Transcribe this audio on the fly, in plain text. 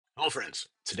friends.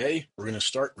 Today we're going to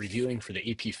start reviewing for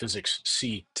the AP Physics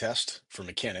C test for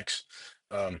mechanics.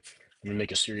 I'm going to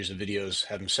make a series of videos,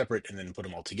 have them separate, and then put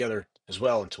them all together as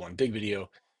well into one big video in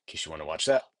case you want to watch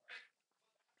that.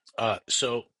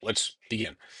 So let's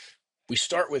begin. We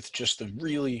start with just the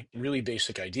really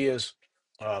basic ideas,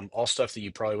 all stuff that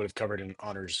you probably would have covered in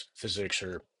honors physics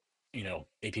or,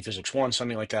 AP Physics 1,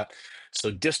 something like that.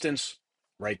 So distance,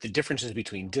 right? The differences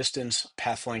between distance,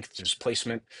 path length,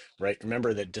 displacement, right?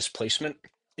 Remember that displacement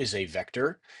is a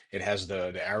vector. It has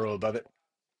the arrow above it,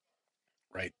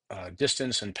 right?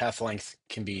 Distance and path length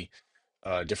can be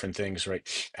different things, right?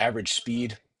 Average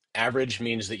speed. Average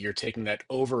means that you're taking that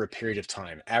over a period of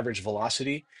time. Average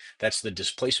velocity, that's the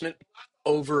displacement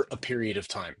over a period of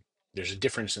time. There's a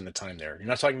difference in the time there. You're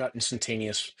not talking about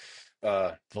instantaneous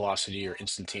velocity or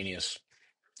instantaneous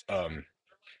um,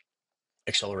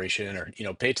 acceleration,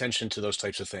 or pay attention to those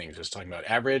types of things. It's talking about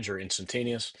average or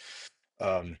instantaneous.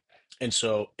 Um, and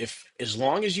so, if as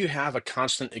long as you have a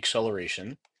constant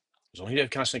acceleration, as long as you have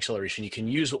constant acceleration, you can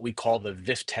use what we call the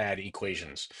VIF-TAD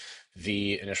equations: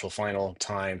 V, initial, final,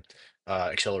 time,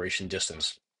 acceleration,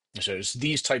 distance. So it's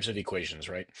these types of equations,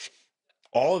 right?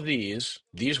 All of these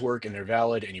work and they're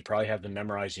valid, and you probably have them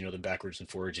memorized. You know them backwards and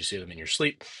forwards. You say them in your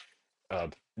sleep.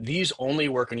 These only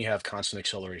work when you have constant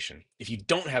acceleration. If you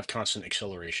don't have constant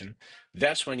acceleration,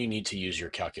 that's when you need to use your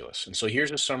calculus. And so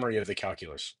here's a summary of the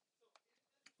calculus.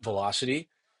 Velocity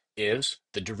is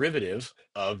the derivative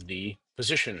of the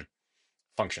position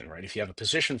function, right? If you have a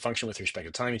position function with respect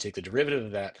to time, you take the derivative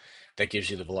of that, that gives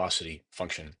you the velocity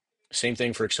function. Same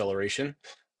thing for acceleration.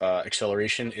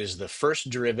 Acceleration is the first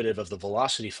derivative of the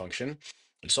velocity function.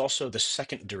 It's also the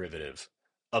second derivative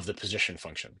of the position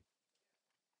function.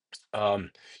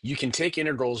 You can take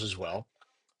integrals as well.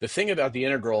 The thing about the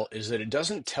integral is that it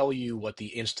doesn't tell you what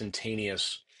the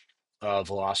instantaneous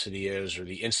velocity is or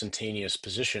the instantaneous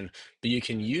position, but you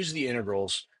can use the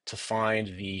integrals to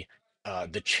find the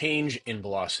change in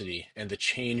velocity and the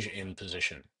change in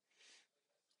position.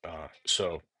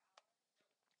 So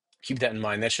keep that in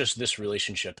mind. That's just this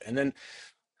relationship. And then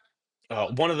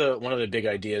one of the big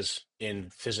ideas in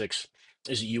physics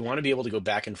is that you want to be able to go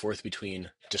back and forth between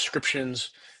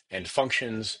descriptions and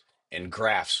functions and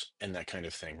graphs and that kind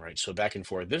of thing, right? So back and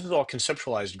forth. This is all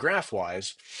conceptualized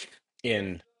graph-wise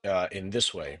in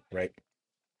this way, right?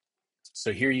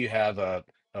 So here you have a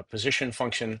position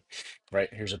function, right?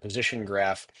 Here's a position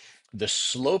graph. The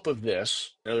slope of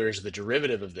this, in other words, the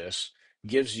derivative of this,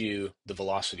 gives you the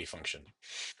velocity function.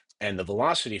 And the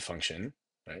velocity function,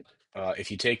 right?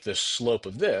 If you take the slope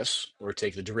of this, or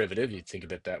take the derivative, you think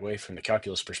of it that way from the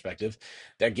calculus perspective,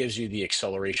 that gives you the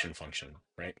acceleration function,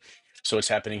 right? So what's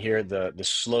happening here, the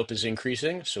slope is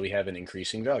increasing, so we have an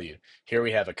increasing value. Here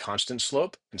we have a constant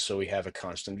slope, and so we have a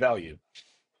constant value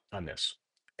on this.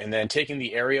 And then taking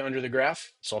the area under the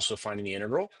graph, it's also finding the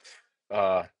integral.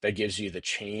 That gives you the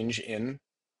change in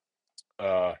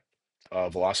uh,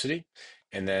 velocity.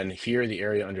 And then here, the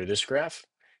area under this graph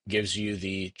gives you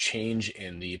the change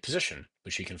in the position,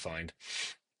 which you can find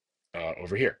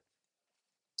over here.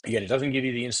 Again, it doesn't give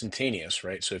you the instantaneous,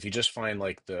 right? So if you just find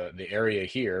like the area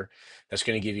here, that's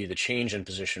going to give you the change in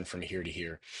position from here to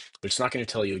here, but it's not going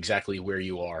to tell you exactly where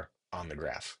you are on the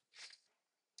graph.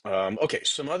 Okay,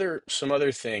 some other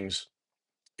things.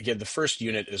 Again, the first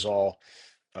unit is all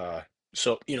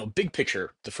big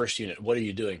picture. The first unit, what are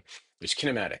you doing? It's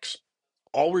kinematics.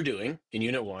 All we're doing in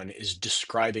unit one is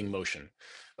describing motion.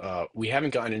 We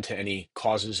haven't gotten into any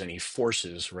causes, any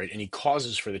forces, right? Any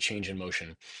causes for the change in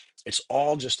motion. It's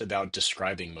all just about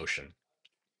describing motion.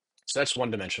 So that's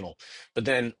one dimensional. But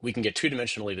then we can get two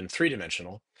dimensional, even three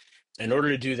dimensional. In order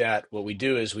to do that, what we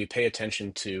do is we pay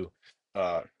attention to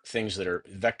things that are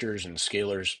vectors and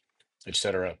scalars,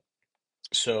 etc.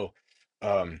 So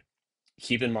um,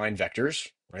 keep in mind vectors,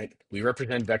 right? We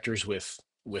represent vectors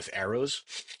with arrows.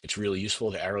 It's really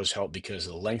useful. The arrows help because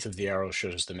the length of the arrow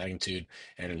shows us the magnitude,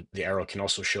 and the arrow can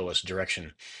also show us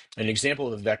direction. An example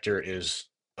of a vector is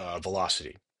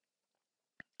velocity.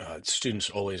 Students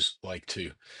always like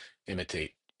to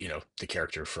imitate, the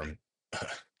character from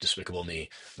Despicable Me,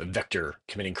 the vector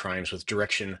committing crimes with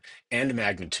direction and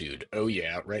magnitude. Oh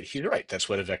yeah, right. He's right. That's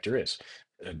what a vector is.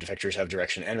 Vectors have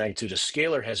direction and magnitude. A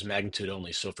scalar has magnitude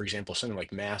only. So, for example, something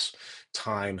like mass,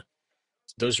 time,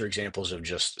 those are examples of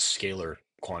just scalar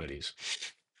quantities.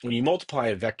 When you multiply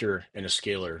a vector and a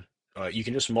scalar, you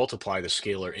can just multiply the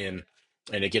scalar in,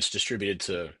 and it gets distributed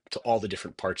to all the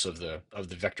different parts of the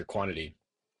vector quantity.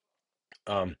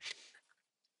 Um,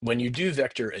 when you do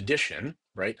vector addition,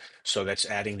 right? So that's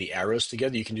adding the arrows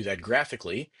together. You can do that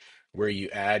graphically, where you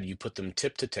put them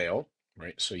tip to tail,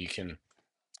 right? So you can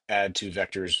add two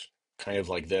vectors kind of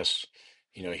like this,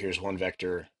 here's one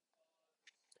vector,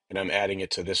 and I'm adding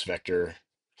it to this vector,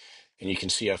 and you can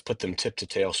see I've put them tip to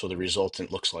tail, so the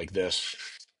resultant looks like this.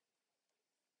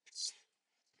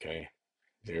 Okay,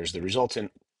 there's the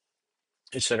resultant,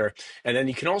 etc. And then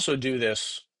you can also do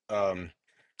this,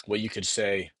 what you could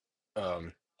say,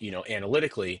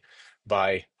 analytically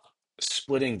by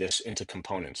splitting this into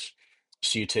components.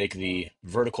 So you take the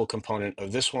vertical component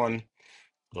of this one,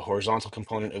 the horizontal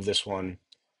component of this one,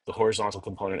 the horizontal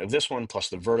component of this one, plus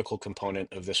the vertical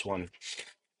component of this one.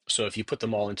 So if you put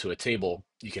them all into a table,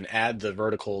 you can add the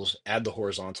verticals, add the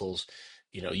horizontals,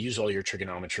 use all your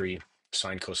trigonometry,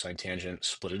 sine, cosine, tangent,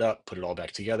 split it up, put it all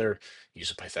back together,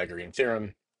 use a Pythagorean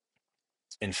theorem,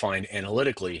 and find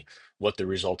analytically what the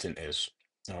resultant is.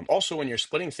 Also, when you're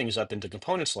splitting things up into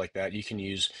components like that, you can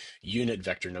use unit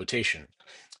vector notation.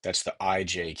 That's the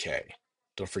IJK.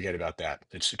 Don't forget about that.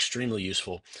 It's extremely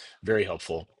useful, very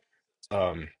helpful.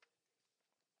 Um,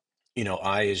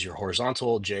 I is your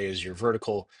horizontal, J is your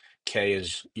vertical, K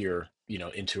is your,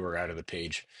 into or out of the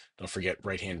page. Don't forget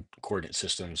right-hand coordinate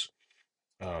systems.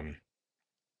 Um,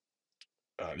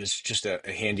 this is just a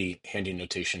handy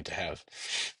notation to have,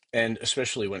 and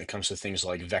especially when it comes to things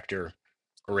like vector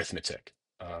arithmetic.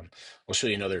 I'll show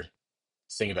you another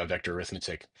thing about vector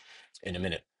arithmetic in a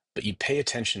minute, but you pay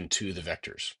attention to the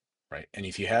vectors, right? And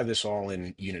if you have this all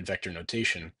in unit vector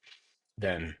notation,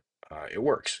 then it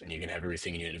works, and you can have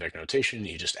everything in unit vector notation.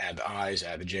 You just add the i's,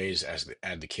 add the j's,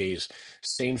 add the k's.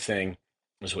 Same thing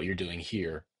as what you're doing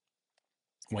here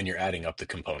when you're adding up the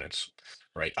components,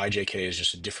 right? IJK is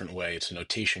just a different way. It's a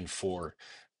notation for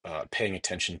paying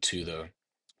attention to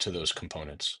those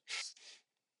components.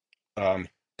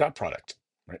 Dot product,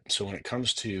 right? So when it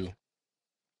comes to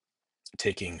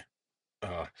taking,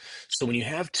 so when you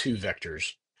have two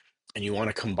vectors and you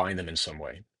want to combine them in some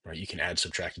way, right? You can add,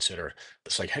 subtract, etc.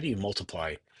 It's like, how do you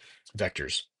multiply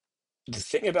vectors? The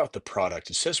thing about the product,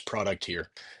 it says product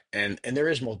here, and there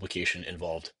is multiplication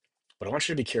involved, but I want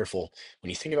you to be careful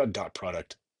when you think about dot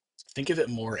product. Think of it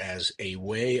more as a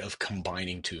way of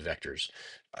combining two vectors.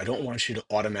 I don't want you to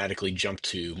automatically jump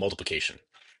to multiplication,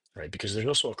 right? Because there's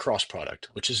also a cross product,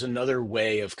 which is another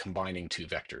way of combining two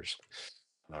vectors.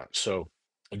 So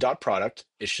a dot product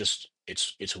is just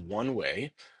it's one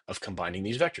way of combining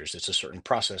these vectors. It's a certain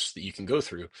process that you can go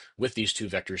through with these two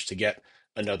vectors to get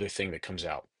another thing that comes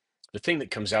out. The thing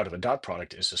that comes out of a dot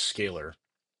product is a scalar,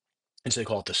 and so they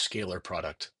call it the scalar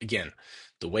product. Again,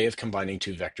 the way of combining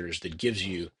two vectors that gives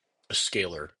you a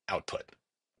scalar output.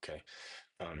 Okay,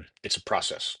 it's a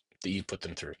process that you put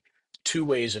them through. Two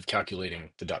ways of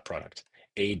calculating the dot product.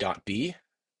 A dot B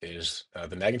is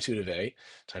the magnitude of A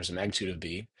times the magnitude of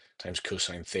B times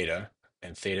cosine theta,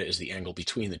 and theta is the angle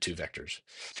between the two vectors.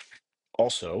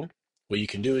 Also, what you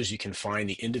can do is you can find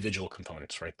the individual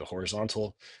components, right? The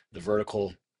horizontal, the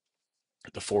vertical,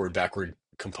 the forward, backward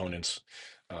components.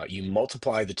 You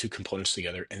multiply the two components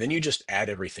together, and then you just add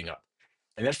everything up.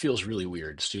 And that feels really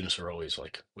weird. Students are always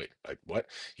like, wait, like what?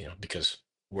 Because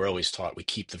we're always taught we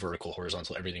keep the vertical,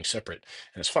 horizontal, everything separate.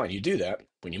 And it's fine. You do that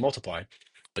when you multiply,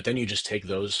 but then you just take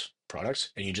those products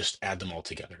and you just add them all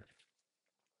together.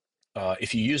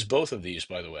 If you use both of these,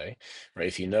 by the way, right?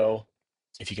 If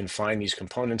you can find these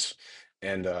components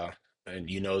and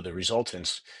you know the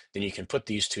resultants, then you can put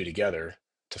these two together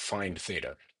to find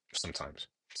theta sometimes.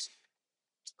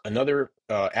 Another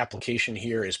application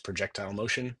here is projectile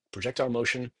motion. Projectile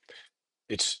motion,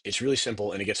 it's really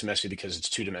simple and it gets messy because it's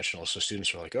two-dimensional. So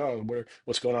students are like, oh,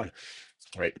 what's going on?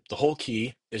 Right. The whole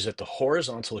key is that the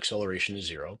horizontal acceleration is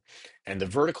 0 and the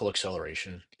vertical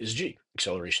acceleration is g,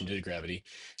 acceleration due to gravity.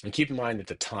 And keep in mind that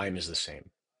the time is the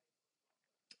same.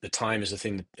 The time is the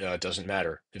thing that doesn't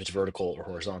matter if it's vertical or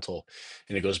horizontal,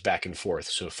 and it goes back and forth.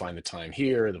 So find the time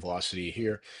here, the velocity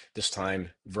here, this time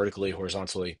vertically,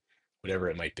 horizontally, whatever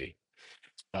it might be.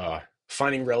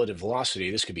 Finding relative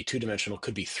velocity, this could be two-dimensional,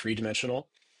 could be three-dimensional.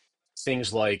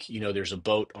 Things like, there's a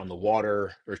boat on the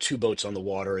water or two boats on the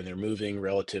water and they're moving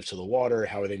relative to the water.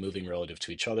 How are they moving relative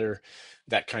to each other?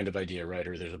 That kind of idea, right?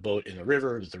 Or there's a boat in the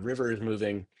river is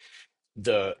moving.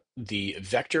 The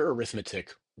vector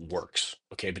arithmetic works,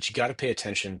 okay? But you got to pay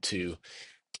attention to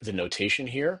the notation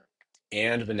here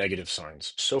and the negative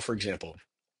signs. So for example,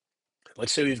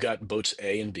 let's say we've got boats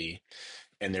A and B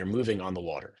and they're moving on the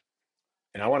water.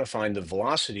 And I want to find the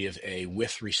velocity of A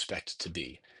with respect to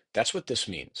B. That's what this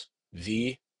means.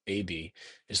 VAB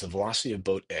is the velocity of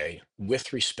boat A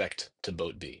with respect to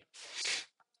boat B.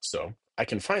 So I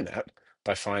can find that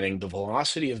by finding the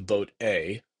velocity of boat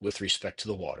A with respect to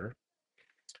the water,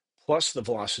 plus the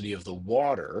velocity of the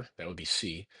water, that would be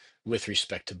C, with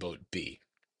respect to boat B.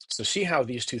 So see how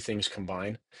these two things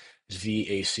combine? is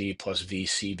VAC plus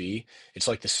VCB. It's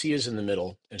like the C is in the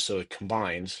middle, and so it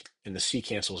combines, and the C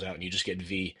cancels out, and you just get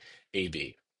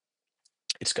VAB.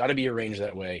 It's got to be arranged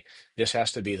that way. This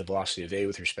has to be the velocity of A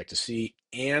with respect to C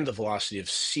and the velocity of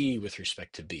C with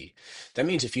respect to B. That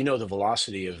means if you know the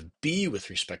velocity of B with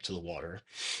respect to the water,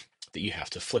 that you have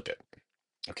to flip it,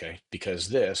 okay? Because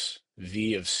this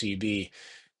V of CB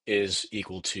is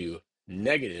equal to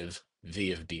negative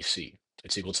V of BC.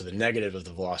 It's equal to the negative of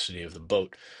the velocity of the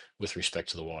boat with respect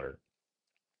to the water.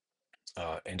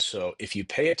 And so if you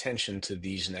pay attention to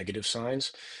these negative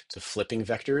signs, to flipping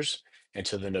vectors, and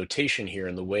to the notation here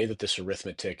and the way that this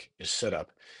arithmetic is set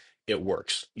up, it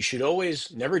works. You should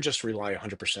always never just rely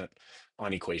 100%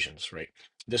 on equations, right?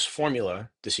 This formula,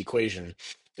 this equation,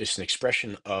 is an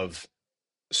expression of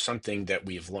something that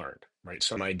we've learned, right?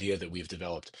 Some idea that we've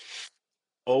developed.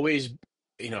 Always,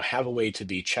 have a way to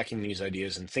be checking these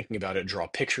ideas and thinking about it, draw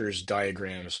pictures,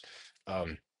 diagrams.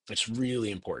 It's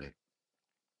really important.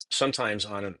 Sometimes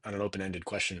on an open-ended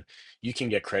question, you can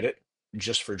get credit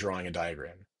just for drawing a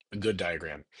diagram, a good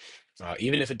diagram,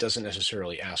 even if it doesn't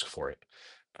necessarily ask for it.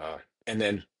 Uh, and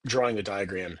then drawing the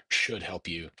diagram should help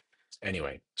you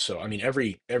anyway. So, I mean,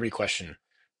 every question,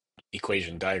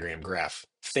 equation, diagram, graph,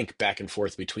 think back and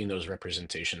forth between those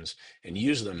representations and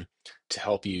use them to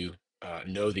help you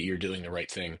know that you're doing the right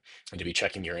thing and to be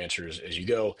checking your answers as you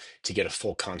go to get a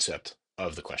full concept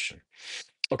of the question.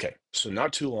 Okay, so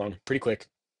not too long, pretty quick.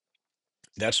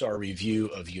 That's our review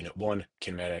of Unit 1,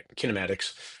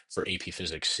 kinematics for AP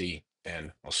Physics C,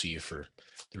 and I'll see you for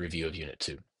the review of Unit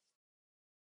 2.